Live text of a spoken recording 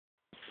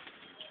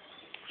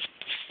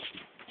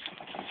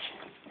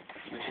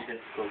Okay,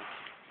 cool.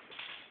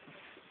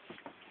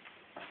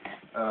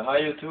 Hi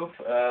YouTube,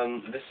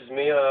 this is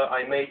me.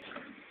 I made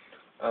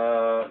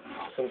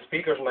some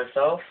speakers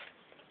myself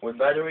with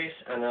batteries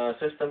and a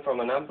system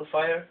from an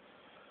amplifier,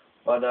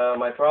 but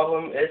my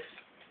problem is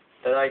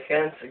that I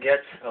can't get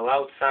a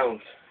loud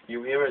sound.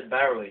 You hear it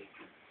barely.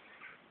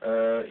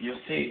 You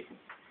see,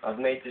 I've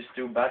made these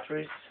two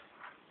batteries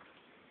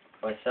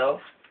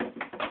myself,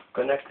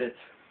 connected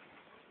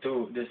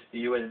to this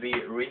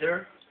USB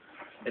reader.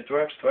 It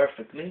works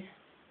perfectly.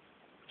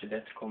 You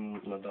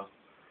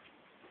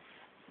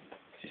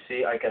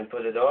see, I can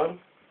put it on.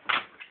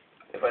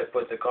 If I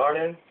put the card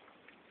in,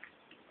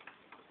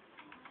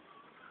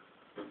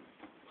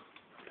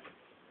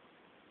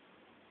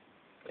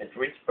 it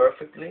reads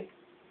perfectly.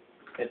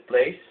 It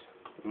plays.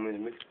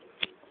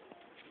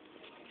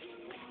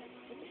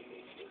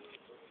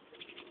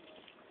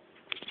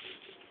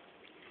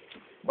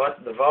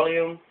 But the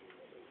volume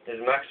is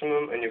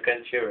maximum and you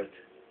can't hear it,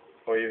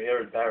 or you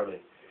hear it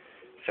barely.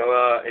 So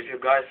if you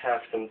guys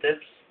have some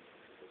tips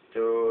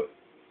to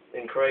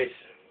increase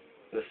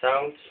the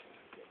sounds,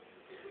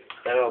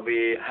 then I'll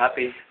be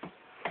happy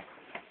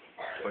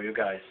for you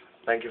guys.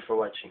 Thank you for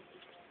watching.